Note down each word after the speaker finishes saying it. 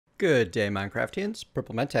Good day, Minecraftians.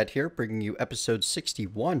 PurpleDerptat here, bringing you episode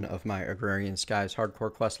 61 of my Agrarian Skies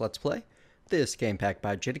Hardcore Quest Let's Play. This game pack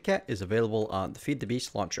by Jadedcat is available on the Feed the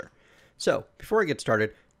Beast launcher. So, before I get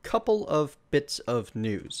started, couple of bits of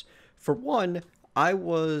news. For one,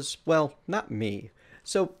 well, not me.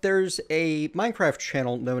 So, there's a Minecraft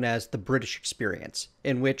channel known as The British Experience,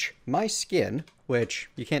 in which my skin,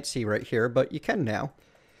 which you can't see right here, but you can now,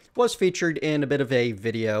 was featured in a bit of a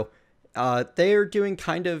video. They're doing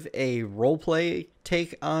kind of a roleplay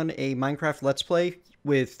take on a Minecraft Let's Play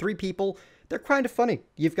with 3 people. They're kind of funny.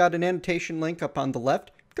 You've got an annotation link up on the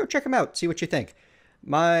left. Go check them out, see what you think.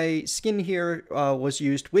 My skin here was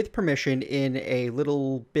used with permission in a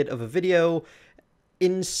little bit of a video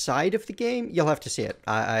inside of the game. You'll have to see it.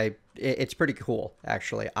 It's pretty cool,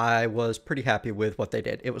 actually. I was pretty happy with what they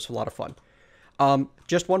did. It was a lot of fun.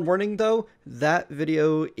 Just one warning though, that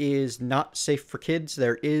video is not safe for kids.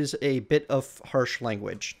 There is a bit of harsh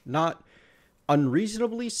language. Not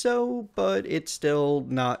unreasonably so, but it's still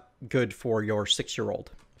not good for your 6-year-old.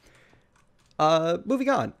 Moving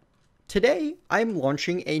on. Today, I'm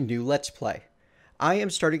launching a new Let's Play. I am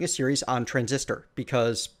starting a series on Transistor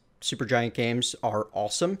because Supergiant games are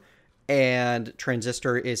awesome and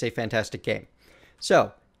Transistor is a fantastic game.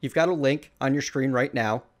 So, you've got a link on your screen right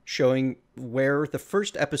now showing where the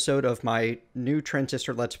first episode of my new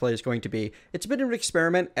Transistor Let's Play is going to be. It's a bit of an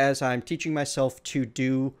experiment as I'm teaching myself to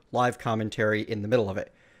do live commentary in the middle of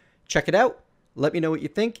it. Check it out. Let me know what you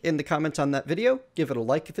think in the comments on that video. Give it a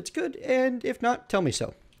like if it's good, and if not, tell me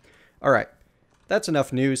so. Alright, that's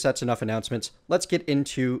enough news, that's enough announcements. Let's get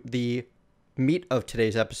into the meat of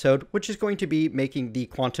today's episode, which is going to be making the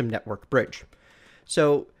quantum network bridge.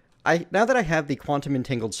 So, now that I have the quantum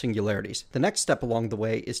entangled singularities, the next step along the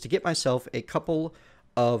way is to get myself a couple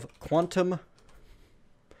of quantum...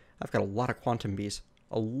 I've got a lot of quantum bees.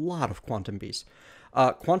 A lot of quantum bees.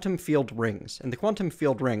 Quantum field rings. And the quantum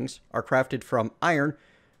field rings are crafted from iron,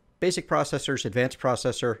 basic processors, advanced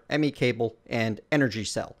processor, ME cable, and energy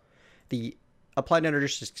cell. The applied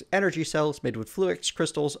energy cell is made with fluix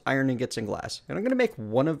crystals, iron ingots, and glass. And I'm going to make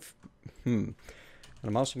one of... And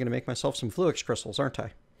I'm also going to make myself some fluix crystals, aren't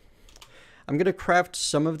I? I'm going to craft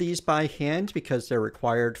some of these by hand because they're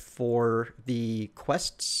required for the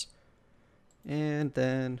quests. And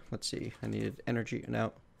then, let's see, I needed energy.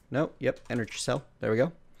 No, yep, energy cell. There we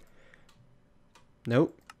go.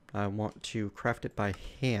 Nope, I want to craft it by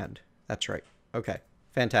hand. That's right. Okay,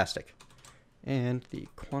 fantastic. And the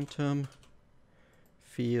quantum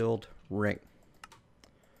field ring.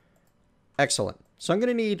 Excellent. So I'm going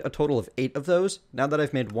to need a total of 8 of those. Now that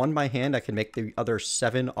I've made one by hand, I can make the other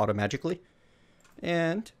 7 automagically.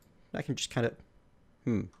 And I can just kind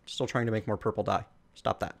of... Still trying to make more purple dye.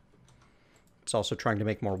 Stop that. It's also trying to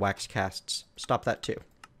make more wax casts. Stop that too.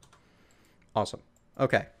 Awesome.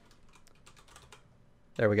 Okay.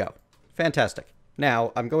 There we go. Fantastic.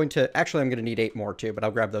 Now, I'm going to need 8 more too, but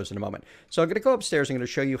I'll grab those in a moment. So I'm going to go upstairs and I'm going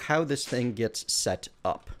to show you how this thing gets set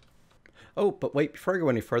up. Oh, but wait, before I go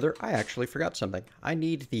any further, I actually forgot something. I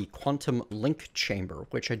need the quantum link chamber,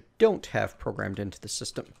 which I don't have programmed into the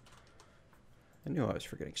system. I knew I was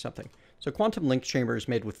forgetting something. So quantum link chamber is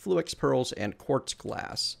made with fluix pearls and quartz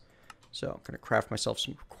glass. So I'm going to craft myself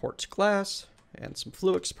some quartz glass and some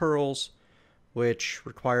fluix pearls, which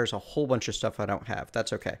requires a whole bunch of stuff I don't have.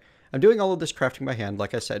 That's okay. I'm doing all of this crafting by hand,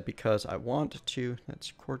 like I said, because I want to... That's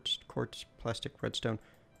quartz, plastic, redstone.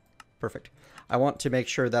 Perfect. I want to make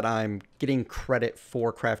sure that I'm getting credit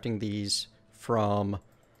for crafting these from...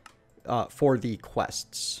 for the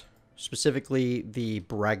quests. Specifically, the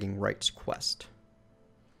bragging rights quest.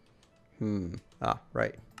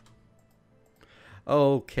 Right.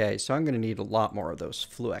 Okay, so I'm going to need a lot more of those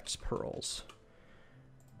fluix pearls.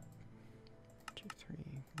 2, 3,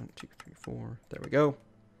 1, 2, 3, 4. There we go.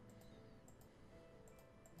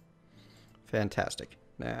 Fantastic.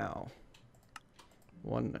 Now,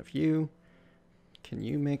 one of you, can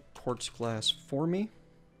you make quartz glass for me?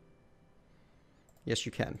 Yes,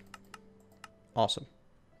 you can. Awesome.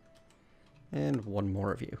 And one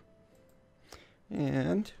more of you.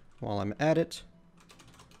 And while I'm at it,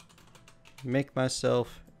 make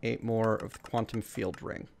myself 8 more of the quantum field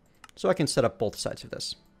ring, so I can set up both sides of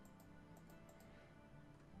this.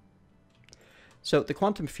 So the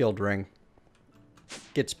quantum field ring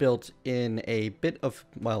gets built in a bit of,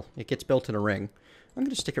 well, it gets built in a ring. I'm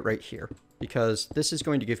going to stick it right here because this is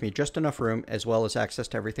going to give me just enough room as well as access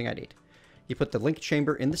to everything I need. You put the link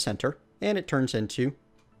chamber in the center and it turns into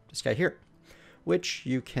this guy here, which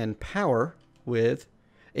you can power with...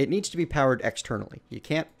 It needs to be powered externally. You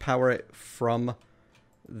can't power it from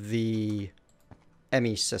the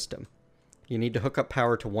ME system. You need to hook up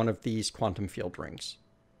power to one of these quantum field rings.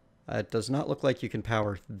 It does not look like you can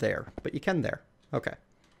power there, but you can there. Okay.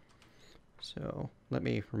 So let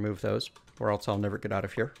me remove those, or else I'll never get out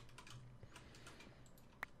of here.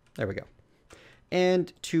 There we go.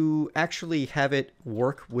 And to actually have it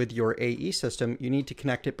work with your AE system, you need to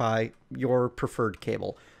connect it by your preferred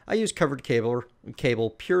cable. I use covered cable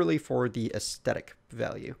purely for the aesthetic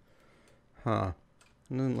value. Huh.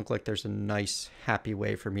 It doesn't look like there's a nice, happy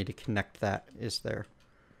way for me to connect that, is there?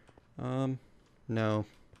 No.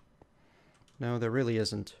 No, there really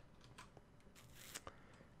isn't.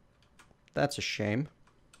 That's a shame.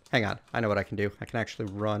 Hang on, I know what I can do. I can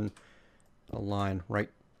actually run a line right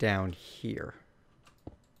down here.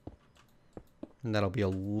 And that'll be a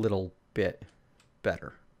little bit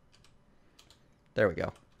better. There we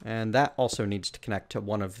go. And that also needs to connect to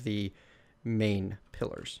one of the main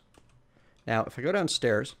pillars. Now, if I go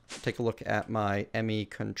downstairs, take a look at my ME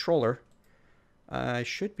controller, I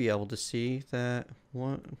should be able to see that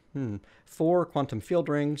 4 quantum field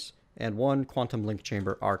rings and 1 quantum link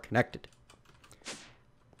chamber are connected.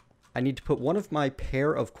 I need to put one of my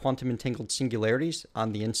pair of quantum entangled singularities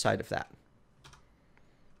on the inside of that.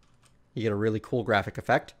 You get a really cool graphic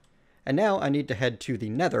effect. And now I need to head to the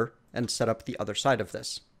nether and set up the other side of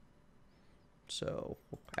this. So,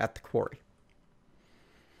 at the quarry.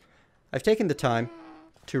 I've taken the time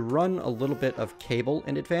to run a little bit of cable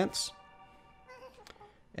in advance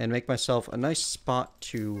and make myself a nice spot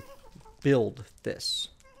to build this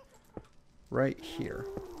right here.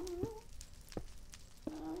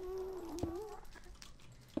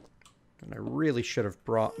 And I really should have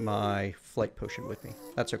brought my flight potion with me.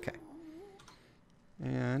 That's okay.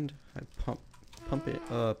 And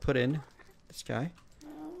I put in this guy.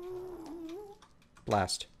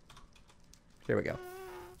 Blast. Here we go.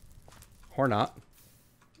 Or not.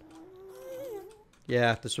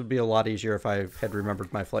 Yeah, this would be a lot easier if I had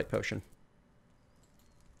remembered my flight potion.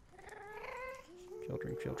 Field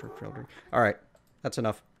drink, field drink, field drink. Alright, that's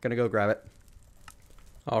enough. Gonna go grab it.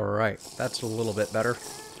 Alright, that's a little bit better.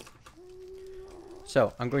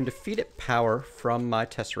 So, I'm going to feed it power from my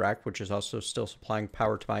Tesseract, which is also still supplying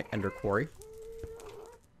power to my Ender Quarry.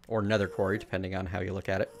 Or Nether Quarry, depending on how you look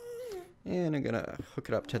at it. And I'm gonna hook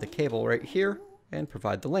it up to the cable right here and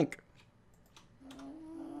provide the link.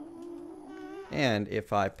 And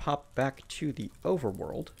if I pop back to the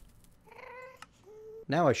overworld,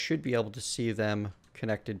 now I should be able to see them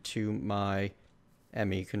connected to my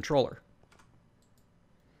ME controller.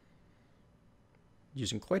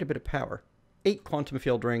 Using quite a bit of power. 8 quantum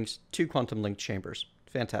field rings, 2 quantum link chambers.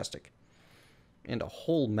 Fantastic. And a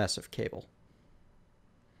whole mess of cable.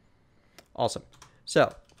 Awesome.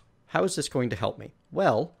 So, how is this going to help me?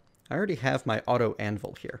 Well, I already have my auto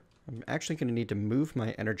anvil here. I'm actually going to need to move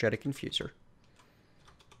my energetic infuser.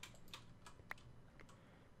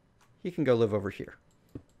 He can go live over here.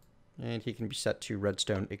 And he can be set to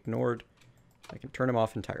redstone ignored. I can turn him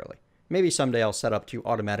off entirely. Maybe someday I'll set up to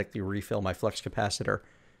automatically refill my flux capacitor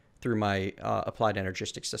through my applied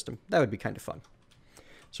energistics system. That would be kind of fun.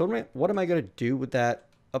 So what am I going to do with that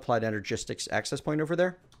applied energistics access point over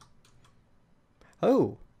there?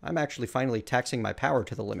 Oh, I'm actually finally taxing my power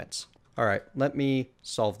to the limits. All right, let me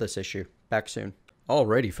solve this issue. Back soon.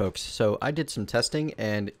 Alrighty, folks. So I did some testing,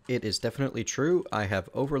 and it is definitely true. I have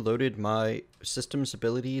overloaded my system's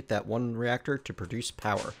ability, that one reactor, to produce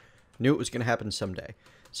power. Knew it was going to happen someday.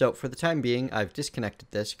 So for the time being, I've disconnected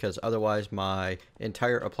this because otherwise my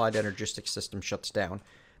entire applied energistics system shuts down.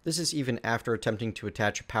 This is even after attempting to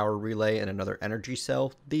attach a power relay and another energy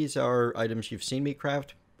cell. These are items you've seen me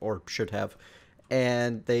craft, or should have,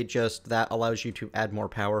 and that allows you to add more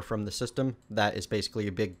power from the system. That is basically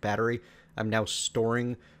a big battery. I'm now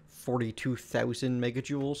storing 42,000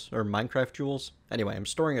 megajoules, or Minecraft joules. Anyway, I'm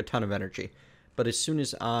storing a ton of energy. But as soon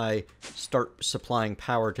as I start supplying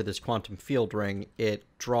power to this quantum field ring, it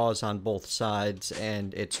draws on both sides,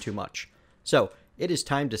 and it's too much. So, it is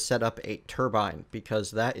time to set up a turbine,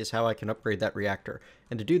 because that is how I can upgrade that reactor.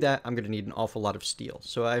 And to do that, I'm going to need an awful lot of steel.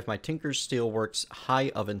 So I have my Tinker's Steelworks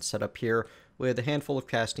high oven set up here, with a handful of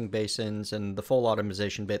casting basins, and the full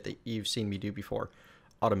automation bit that you've seen me do before.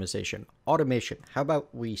 Automation. How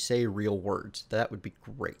about we say real words? That would be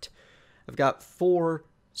great. I've got 4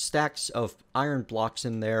 stacks of iron blocks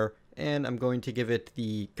in there, and I'm going to give it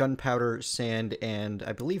the gunpowder, sand, and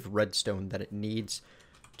I believe redstone that it needs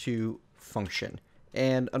to function.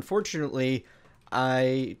 And unfortunately,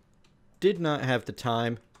 I did not have the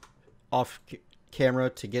time off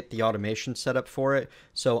camera to get the automation set up for it,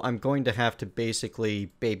 so I'm going to have to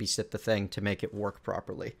basically babysit the thing to make it work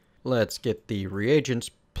properly. Let's get the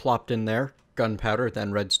reagents plopped in there, gunpowder,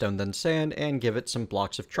 then redstone, then sand, and give it some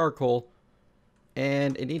blocks of charcoal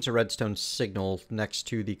And it needs a redstone signal next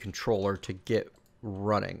to the controller to get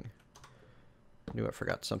running. I knew I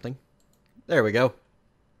forgot something. There we go.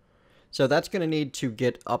 So that's going to need to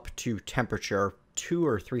get up to temperature, 2,000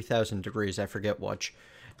 or 3,000 degrees, I forget which.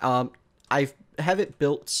 I have it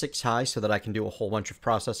built 6 high so that I can do a whole bunch of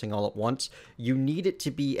processing all at once. You need it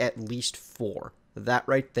to be at least 4. That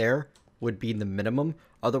right there would be the minimum.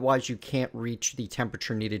 Otherwise, you can't reach the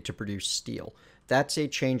temperature needed to produce steel. That's a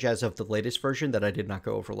change as of the latest version that I did not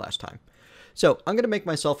go over last time. So I'm going to make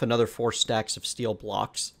myself another 4 stacks of steel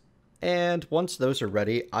blocks. And once those are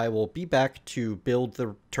ready, I will be back to build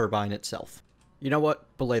the turbine itself. You know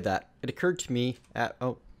what? Belay that. It occurred to me at...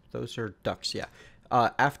 Oh, those are ducks, yeah.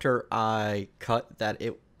 After I cut that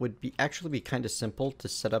it would actually be kind of simple to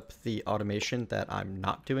set up the automation that I'm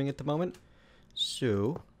not doing at the moment.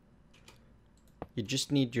 So you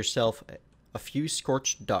just need yourself a few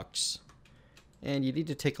scorched ducks. And you need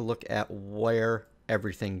to take a look at where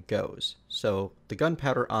everything goes. So the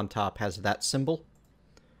gunpowder on top has that symbol,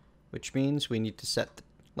 which means we need to set,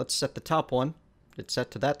 let's set the top one. It's set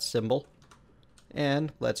to that symbol.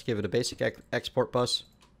 And let's give it a basic export bus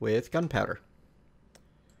with gunpowder,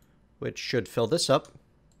 which should fill this up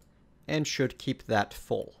and should keep that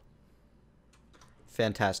full.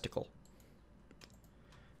 Fantastical.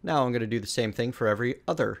 Now I'm going to do the same thing for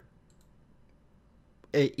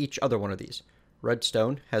each other one of these.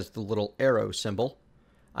 Redstone has the little arrow symbol.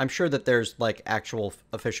 I'm sure that there's like actual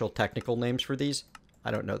official technical names for these. I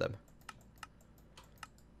don't know them.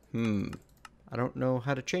 I don't know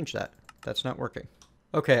how to change that. That's not working.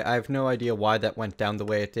 Okay, I have no idea why that went down the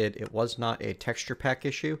way it did. It was not a texture pack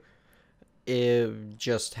issue. It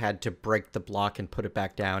just had to break the block and put it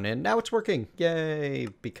back down, and now it's working. Yay,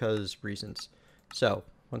 because reasons. So,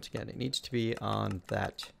 once again, it needs to be on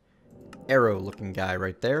that arrow-looking guy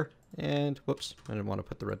right there. And, whoops, I didn't want to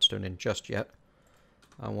put the redstone in just yet.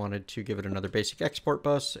 I wanted to give it another basic export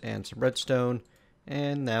bus and some redstone,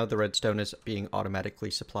 and now the redstone is being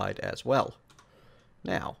automatically supplied as well.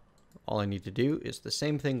 Now, all I need to do is the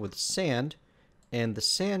same thing with sand, and the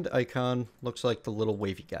sand icon looks like the little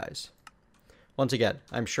wavy guys. Once again,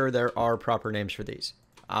 I'm sure there are proper names for these.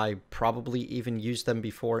 I probably even used them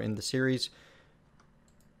before in the series,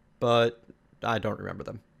 but I don't remember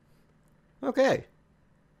them. Okay.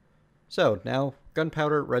 So now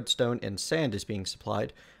gunpowder, redstone, and sand is being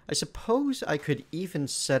supplied. I suppose I could even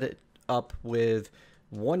set it up with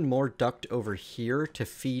one more duct over here to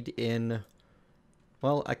feed in...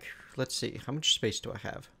 Well, let's see. How much space do I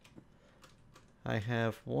have? I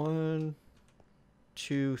have 1,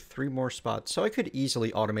 2, 3 more spots. So I could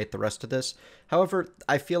easily automate the rest of this. However,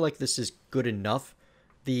 I feel like this is good enough.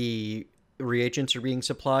 The reagents are being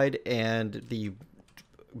supplied and the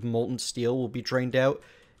molten steel will be drained out.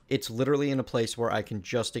 It's literally in a place where I can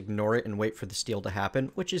just ignore it and wait for the steel to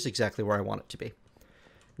happen, which is exactly where I want it to be.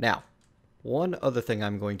 Now, one other thing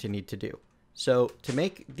I'm going to need to do. So, to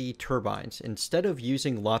make the turbines, instead of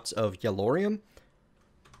using lots of yellorium,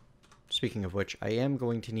 speaking of which, I am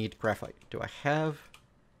going to need graphite. Do I have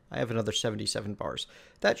another 77 bars.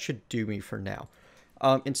 That should do me for now.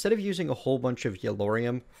 Instead of using a whole bunch of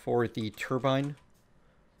yellorium for the turbine,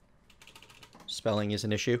 spelling is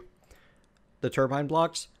an issue, the turbine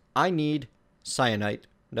blocks, I need cyanite,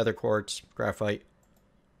 nether quartz, graphite.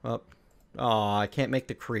 Oh, I can't make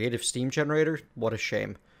the creative steam generator? What a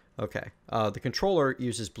shame. Okay, the controller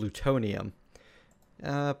uses plutonium.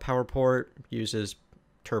 Power port uses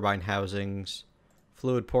turbine housings.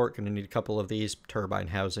 Fluid port, going to need a couple of these turbine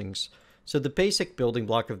housings. So the basic building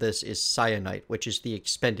block of this is cyanite, which is the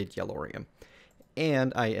expended yellorium.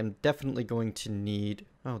 And I am definitely going to need...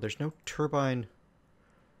 Oh, there's no turbine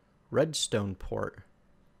redstone port.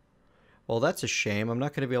 Well, that's a shame. I'm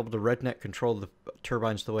not going to be able to rednet control the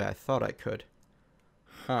turbines the way I thought I could.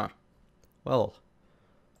 Huh. Well,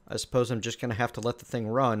 I suppose I'm just going to have to let the thing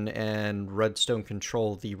run and redstone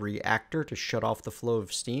control the reactor to shut off the flow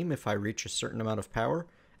of steam if I reach a certain amount of power.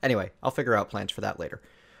 Anyway, I'll figure out plans for that later.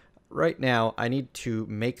 Right now, I need to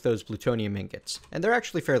make those plutonium ingots, and they're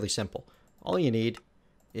actually fairly simple. All you need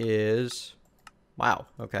is... Wow,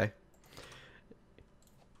 okay.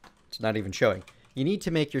 It's not even showing. You need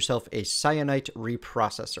to make yourself a cyanite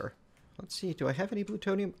reprocessor. Let's see, do I have any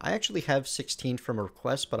plutonium? I actually have 16 from a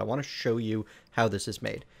request, but I want to show you how this is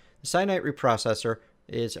made. The cyanite reprocessor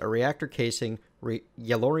is a reactor casing,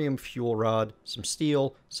 yellorium fuel rod, some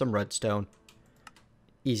steel, some redstone.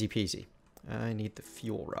 Easy peasy. I need the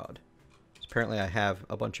fuel rod. Apparently I have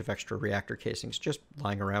a bunch of extra reactor casings just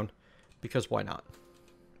lying around, because why not?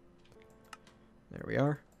 There we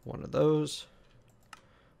are. One of those.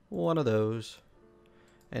 One of those.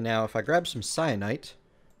 And now if I grab some cyanite,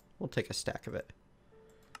 we'll take a stack of it.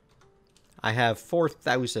 I have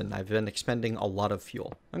 4,000. I've been expending a lot of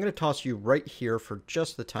fuel. I'm going to toss you right here for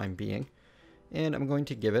just the time being. And I'm going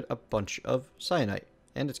to give it a bunch of cyanite.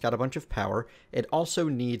 And it's got a bunch of power. It also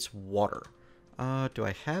needs water. Do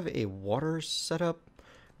I have a water setup?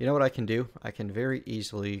 You know what I can do? I can very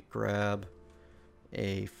easily grab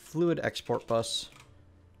a fluid export bus.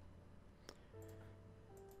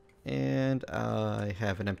 And I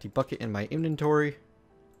have an empty bucket in my inventory.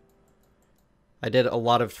 I did a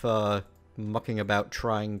lot of mucking about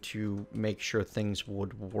trying to make sure things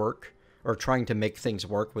would work, or trying to make things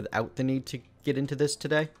work without the need to get into this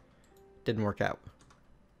today. Didn't work out.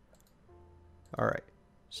 Alright,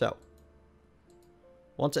 so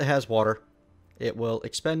once it has water, it will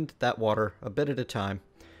expend that water a bit at a time.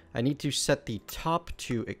 I need to set the top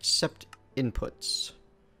to accept inputs.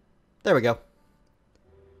 There we go.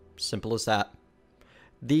 Simple as that.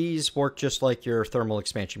 These work just like your thermal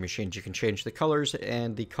expansion machines. You can change the colors,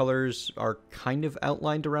 and the colors are kind of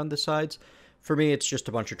outlined around the sides. For me, it's just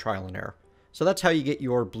a bunch of trial and error. So that's how you get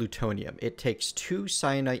your plutonium. It takes 2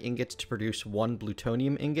 cyanite ingots to produce 1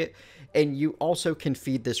 plutonium ingot, and you also can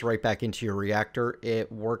feed this right back into your reactor.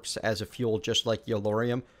 It works as a fuel just like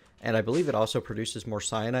yellorium, and I believe it also produces more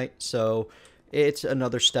cyanite, so it's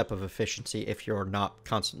another step of efficiency if you're not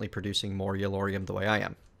constantly producing more yellorium the way I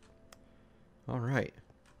am. Alright.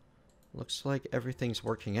 Looks like everything's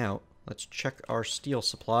working out. Let's check our steel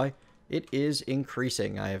supply. It is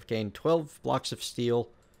increasing. I have gained 12 blocks of steel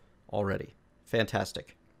already.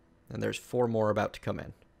 Fantastic. And there's 4 more about to come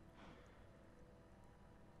in.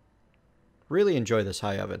 Really enjoy this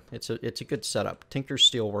high oven. It's a good setup. Tinker's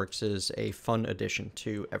Steelworks is a fun addition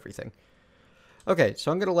to everything. Okay,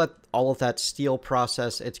 so I'm going to let all of that steel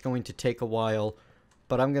process. It's going to take a while,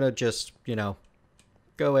 but I'm going to just, you know,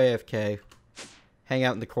 go AFK. Hang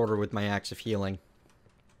out in the corner with my Axe of Healing.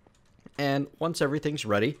 And once everything's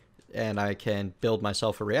ready, and I can build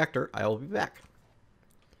myself a reactor, I will be back.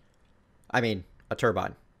 I mean, a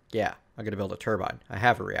turbine. Yeah, I'm going to build a turbine. I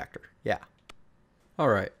have a reactor. Yeah.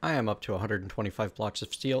 Alright, I am up to 125 blocks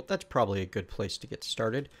of steel. That's probably a good place to get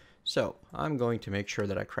started. So, I'm going to make sure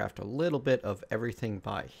that I craft a little bit of everything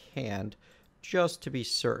by hand, just to be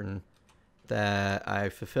certain that I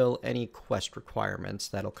fulfill any quest requirements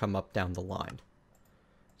that'll come up down the line.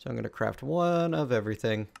 So I'm going to craft 1 of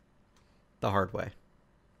everything the hard way.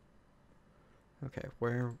 Okay,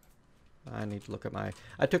 where... I need to look at my...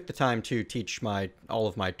 I took the time to teach all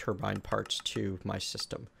of my turbine parts to my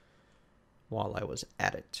system while I was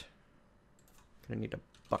at it. Gonna need a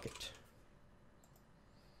bucket.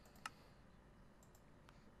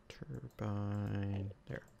 Turbine...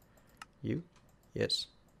 There. You? Yes.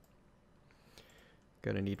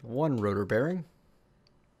 Gonna need 1 rotor bearing.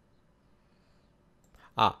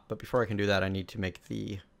 Ah, but before I can do that, I need to make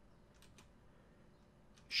the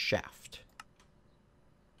shaft.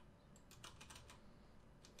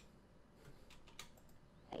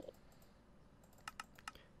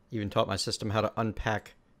 Even taught my system how to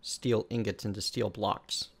unpack steel ingots into steel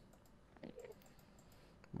blocks.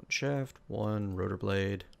 1 shaft, 1 rotor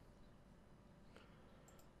blade.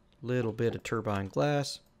 Little bit of turbine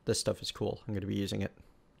glass. This stuff is cool. I'm going to be using it.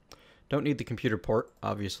 Don't need the computer port,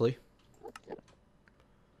 obviously.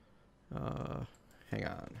 Hang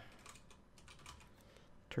on.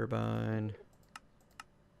 Turbine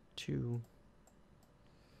 2.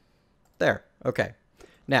 There. Okay.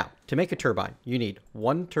 Now, to make a turbine, you need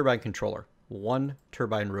 1 turbine controller, 1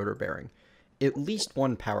 turbine rotor bearing, at least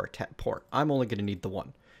 1 power port. I'm only going to need the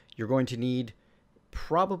 1. You're going to need,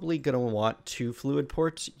 probably going to want 2 fluid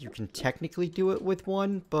ports. You can technically do it with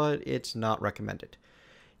 1, but it's not recommended.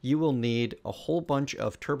 You will need a whole bunch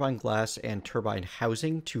of turbine glass and turbine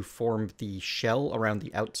housing to form the shell around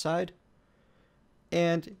the outside.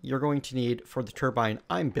 And you're going to need, for the turbine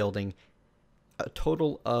I'm building, a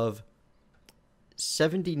total of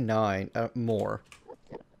 79 more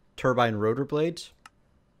turbine rotor blades,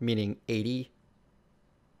 meaning 80.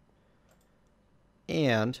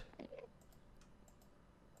 And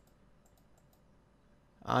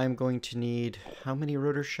I'm going to need how many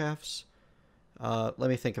rotor shafts? Let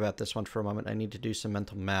me think about this one for a moment. I need to do some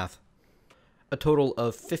mental math. A total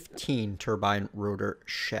of 15 turbine rotor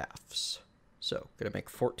shafts. So, going to make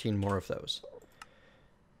 14 more of those.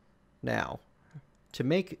 Now, to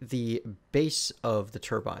make the base of the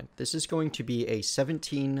turbine, this is going to be a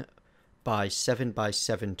 17 by 7 by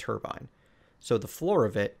 7 turbine. So the floor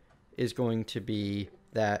of it is going to be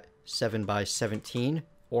that 7 by 17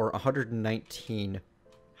 or 119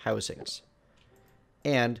 housings.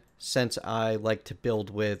 And since I like to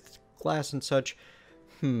build with glass and such,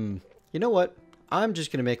 you know what? I'm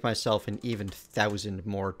just going to make myself an even 1,000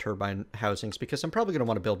 more turbine housings because I'm probably going to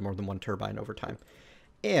want to build more than one turbine over time.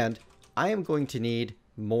 And I am going to need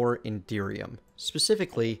more Enderium.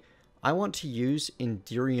 Specifically, I want to use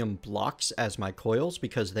Enderium blocks as my coils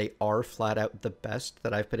because they are flat out the best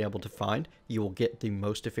that I've been able to find. You will get the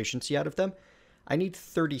most efficiency out of them. I need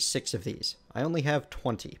 36 of these. I only have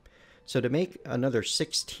 20. So to make another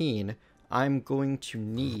 16, I'm going to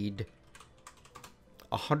need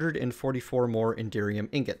 144 more Enderium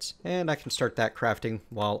ingots. And I can start that crafting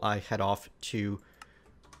while I head off to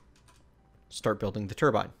start building the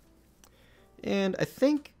turbine. And I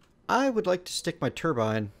think I would like to stick my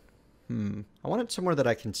turbine... I want it somewhere that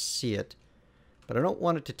I can see it. But I don't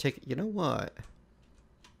want it to take... You know what?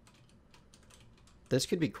 This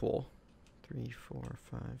could be cool. 3, 4,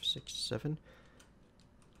 5, 6, 7.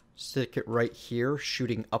 Stick it right here,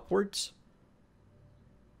 shooting upwards.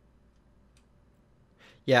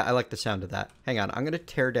 Yeah, I like the sound of that. Hang on, I'm going to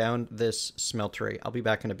tear down this smeltery. I'll be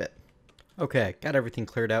back in a bit. Okay, got everything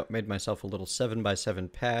cleared out. Made myself a little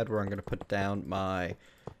 7x7 pad where I'm going to put down my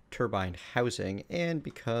turbine housing. And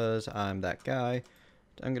because I'm that guy,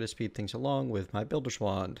 I'm going to speed things along with my builder's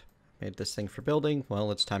wand. Made this thing for building.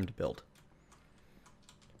 Well, it's time to build.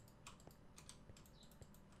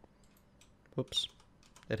 Whoops.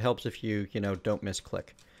 It helps if you don't misclick.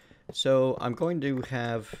 So I'm going to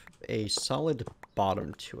have a solid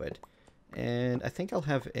bottom to it. And I think I'll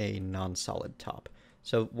have a non-solid top.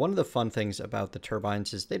 So one of the fun things about the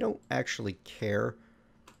turbines is they don't actually care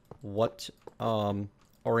what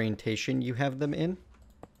orientation you have them in.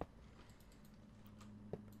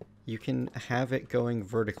 You can have it going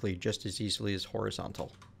vertically just as easily as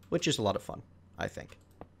horizontal, which is a lot of fun, I think.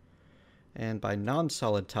 And by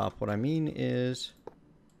non-solid top, what I mean is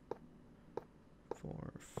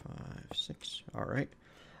 4, 5, 6. All right.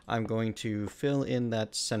 I'm going to fill in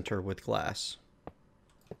that center with glass.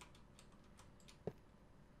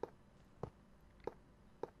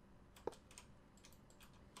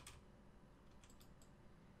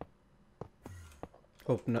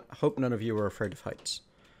 Hope none of you are afraid of heights.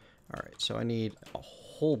 All right, so I need a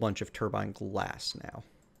whole bunch of turbine glass now.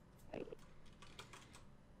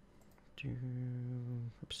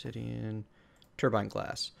 Obsidian, turbine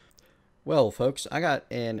glass. Well, folks, I got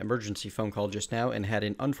an emergency phone call just now and had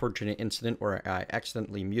an unfortunate incident where I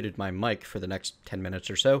accidentally muted my mic for the next 10 minutes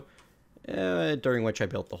or so, during which I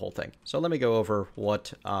built the whole thing. So let me go over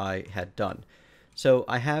what I had done. So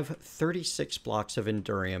I have 36 blocks of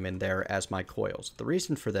Enderium in there as my coils. The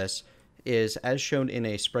reason for this is, as shown in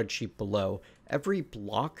a spreadsheet below, every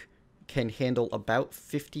block can handle about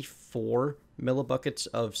 54 millibuckets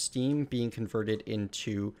of steam being converted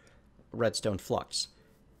into redstone flux.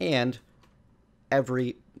 And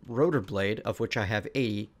every rotor blade, of which I have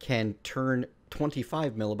 80, can turn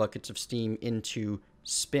 25 millibuckets of steam into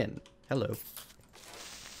spin. Hello.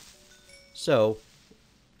 So,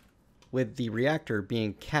 with the reactor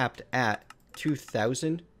being capped at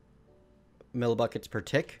 2,000 millibuckets per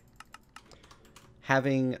tick,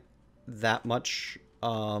 having that much,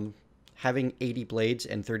 having 80 blades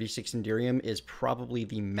and 36 Enderium is probably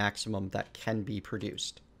the maximum that can be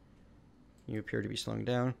produced. You appear to be slowing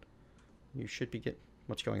down. You should be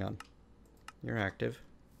what's going on? You're active.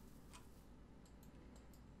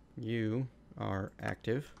 You are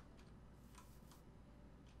active.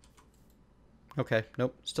 Okay,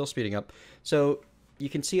 nope, still speeding up. So you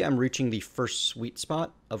can see I'm reaching the first sweet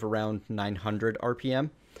spot of around 900 RPM.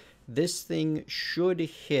 This thing should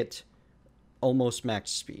hit almost max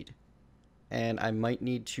speed. And I might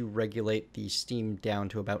need to regulate the steam down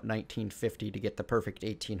to about 1950 to get the perfect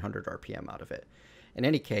 1800 RPM out of it. In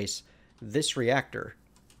any case, this reactor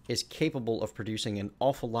is capable of producing an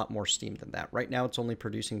awful lot more steam than that. Right now it's only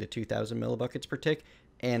producing the 2,000 millibuckets per tick,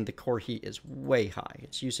 and the core heat is way high.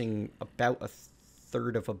 It's using about a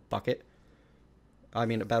third of a bucket. I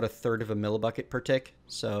mean, about a third of a millibucket per tick.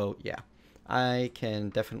 So, yeah. I can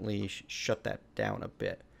definitely shut that down a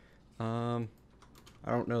bit. I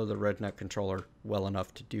don't know the RedNet controller well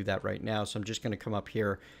enough to do that right now, so I'm just going to come up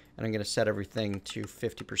here and I'm going to set everything to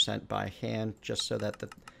 50% by hand, just so that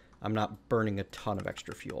I'm not burning a ton of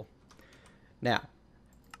extra fuel. Now,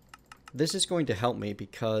 this is going to help me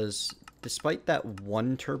because despite that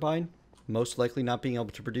one turbine most likely not being able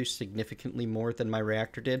to produce significantly more than my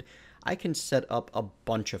reactor did, I can set up a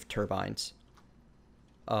bunch of turbines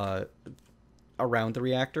around the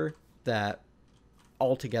reactor that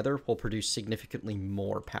altogether will produce significantly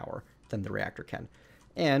more power than the reactor can.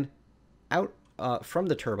 And out from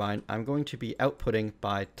the turbine, I'm going to be outputting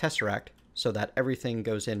by tesseract so that everything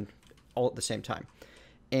goes in all at the same time.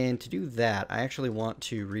 And to do that, I actually want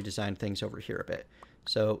to redesign things over here a bit.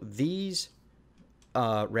 So these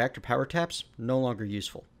reactor power taps, no longer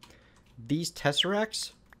useful. These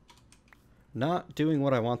tesseracts, not doing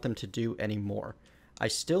what I want them to do anymore. I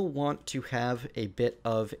still want to have a bit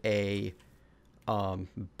of a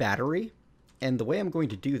battery, and the way I'm going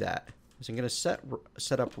to do that is I'm going to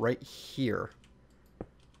set up right here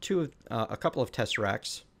a couple of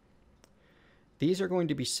tesseracts. These are going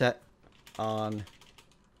to be set on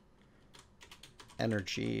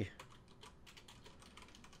energy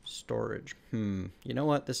storage. You know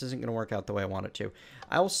what? This isn't going to work out the way I want it to.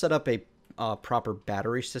 I will set up a proper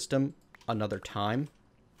battery system another time.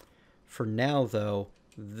 For now, though,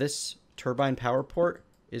 this turbine power port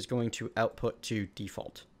is going to output to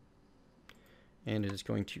default. And it is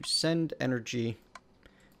going to send energy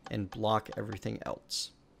and block everything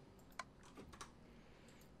else.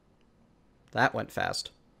 That went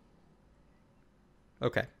fast.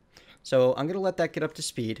 Okay. So I'm going to let that get up to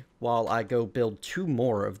speed while I go build 2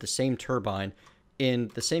 more of the same turbine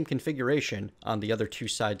in the same configuration on the other 2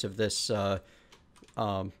 sides of this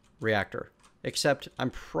reactor. Except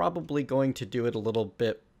I'm probably going to do it a little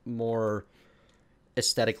bit more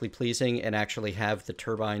aesthetically pleasing and actually have the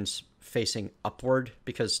turbines facing upward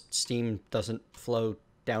because steam doesn't flow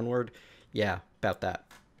downward. Yeah, about that.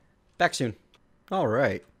 Back soon. All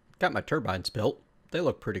right. Got my turbines built. They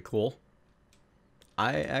look pretty cool.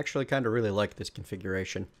 I actually kind of really like this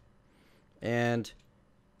configuration. And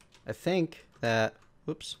I think that,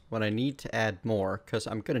 whoops, when I need to add more, because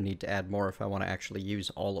I'm going to need to add more if I want to actually use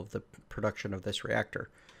all of the production of this reactor,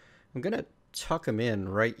 I'm going to tuck them in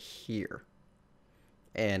right here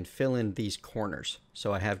and fill in these corners.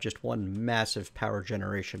 So I have just one massive power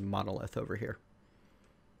generation monolith over here.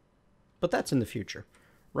 But that's in the future.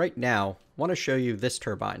 Right now, I want to show you this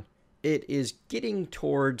turbine. It is getting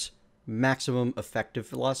towards maximum effective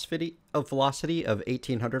velocity of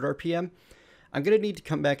 1800 RPM. I'm going to need to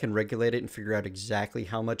come back and regulate it and figure out exactly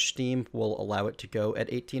how much steam will allow it to go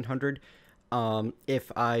at 1800.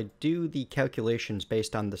 If I do the calculations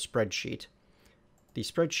based on the spreadsheet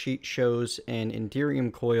shows an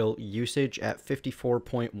Enderium coil usage at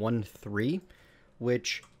 54.13,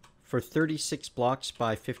 which for 36 blocks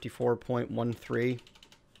by 54.13,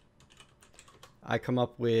 I come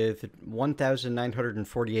up with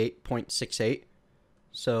 1,948.68.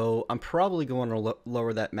 So I'm probably going to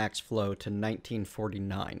lower that max flow to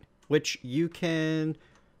 1949, which you can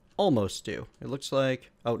almost do. It looks like,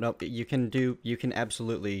 oh no, you can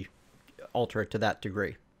absolutely alter it to that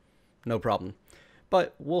degree. No problem.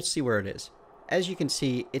 But we'll see where it is. As you can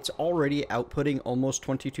see, it's already outputting almost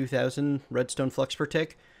 22,000 redstone flux per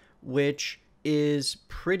tick, which is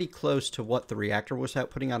pretty close to what the reactor was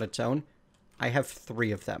outputting on its own. I have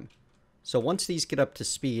 3 of them. So once these get up to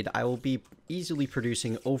speed, I will be easily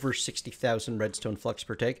producing over 60,000 redstone flux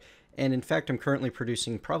per tick, and in fact I'm currently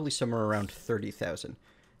producing probably somewhere around 30,000.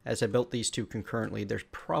 As I built these 2 concurrently, they're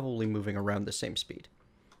probably moving around the same speed.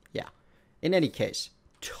 Yeah. In any case,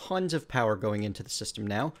 tons of power going into the system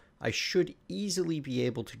now. I should easily be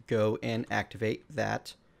able to go and activate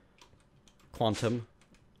that quantum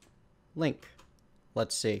link.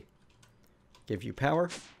 Let's see. Give you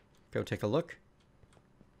power. Go take a look.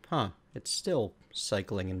 Huh, it's still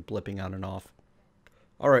cycling and blipping on and off.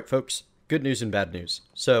 Alright folks, good news and bad news.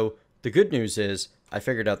 So, the good news is, I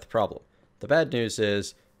figured out the problem. The bad news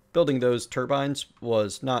is, building those turbines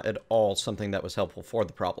was not at all something that was helpful for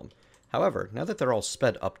the problem. However, now that they're all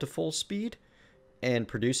sped up to full speed, and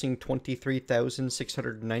producing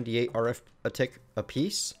 23,698 RF a tick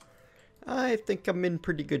apiece, I think I'm in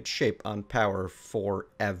pretty good shape on power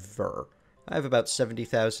forever. I have about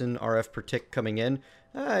 70,000 RF per tick coming in.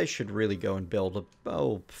 I should really go and build,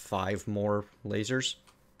 5 more lasers.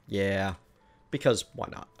 Yeah, because why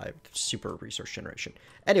not? I have super resource generation.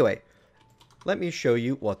 Anyway, let me show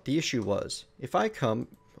you what the issue was. If I come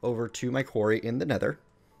over to my quarry in the nether,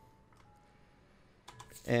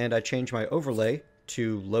 and I change my overlay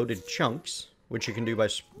to loaded chunks, which you can do by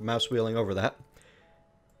mouse wheeling over that,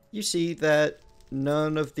 you see that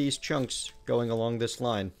none of these chunks going along this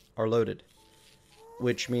line are loaded.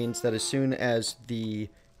 Which means that as soon as the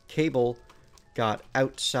cable got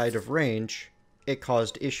outside of range, it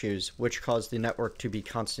caused issues, which caused the network to be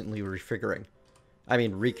constantly reconfiguring.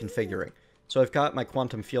 So I've got my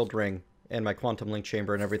quantum field ring and my quantum link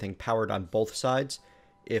chamber and everything powered on both sides.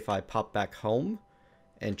 If I pop back home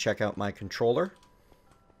and check out my controller,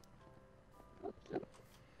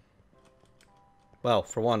 well,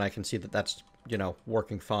 for one, I can see that that's,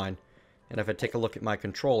 working fine. And if I take a look at my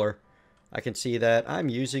controller, I can see that I'm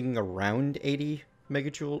using around 80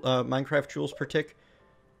 megajoule, Minecraft joules per tick.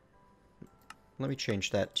 Let me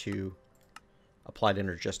change that to applied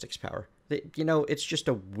energistics power. It's just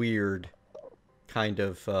a weird kind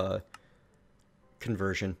of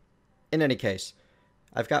conversion. In any case,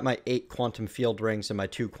 I've got my 8 quantum field rings and my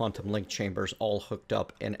 2 quantum link chambers all hooked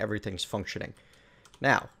up and everything's functioning.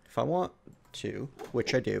 Now, if I want to,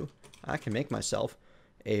 which I do, I can make myself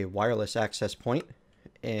a wireless access point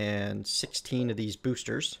and 16 of these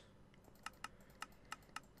boosters.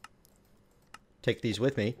 Take these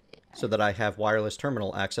with me so that I have wireless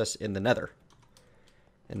terminal access in the nether.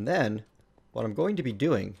 And then what I'm going to be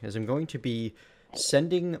doing is I'm going to be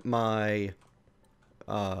sending my,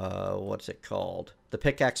 what's it called? The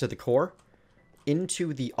pickaxe of the core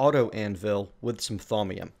into the auto anvil with some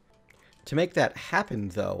thaumium. To make that happen,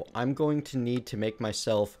 though, I'm going to need to make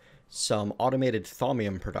myself some automated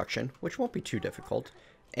thaumium production, which won't be too difficult.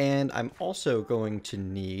 And I'm also going to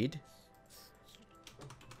need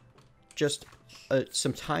just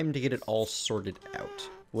some time to get it all sorted out,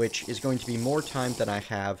 which is going to be more time than I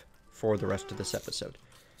have for the rest of this episode.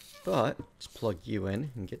 But let's plug you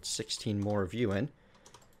in and get 16 more of you in.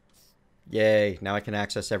 Yay, now I can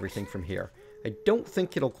access everything from here. I don't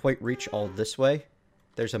think it'll quite reach all this way.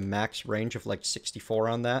 There's a max range of like 64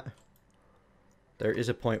 on that. There is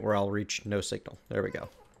a point where I'll reach no signal. There we go.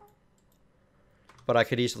 But I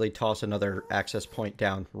could easily toss another access point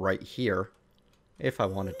down right here if I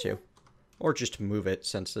wanted to. Or just move it,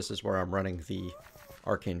 since this is where I'm running the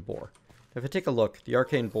arcane bore. If I take a look, the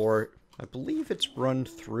arcane bore, I believe it's run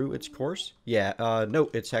through its course. Yeah, no,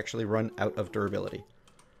 it's actually run out of durability.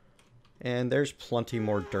 And there's plenty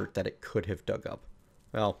more dirt that it could have dug up.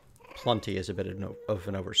 Well, plenty is a bit of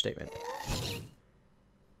an overstatement.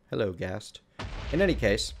 Hello, Ghast. In any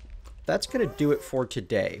case, that's going to do it for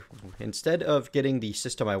today. Instead of getting the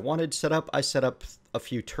system I wanted set up, I set up a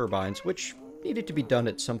few turbines, which needed to be done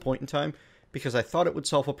at some point in time, because I thought it would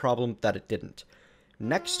solve a problem that it didn't.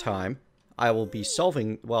 Next time, I will be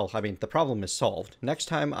solving, well, I mean, the problem is solved. Next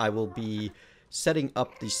time, I will be setting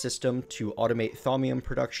up the system to automate thaumium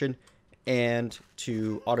production and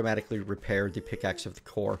to automatically repair the pickaxe of the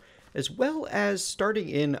core, as well as starting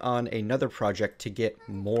in on another project to get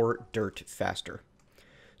more dirt faster.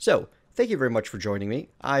 So, thank you very much for joining me.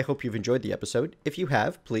 I hope you've enjoyed the episode. If you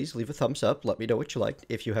have, please leave a thumbs up. Let me know what you liked.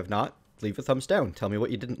 If you have not, leave a thumbs down. Tell me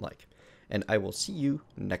what you didn't like. And I will see you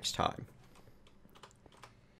next time.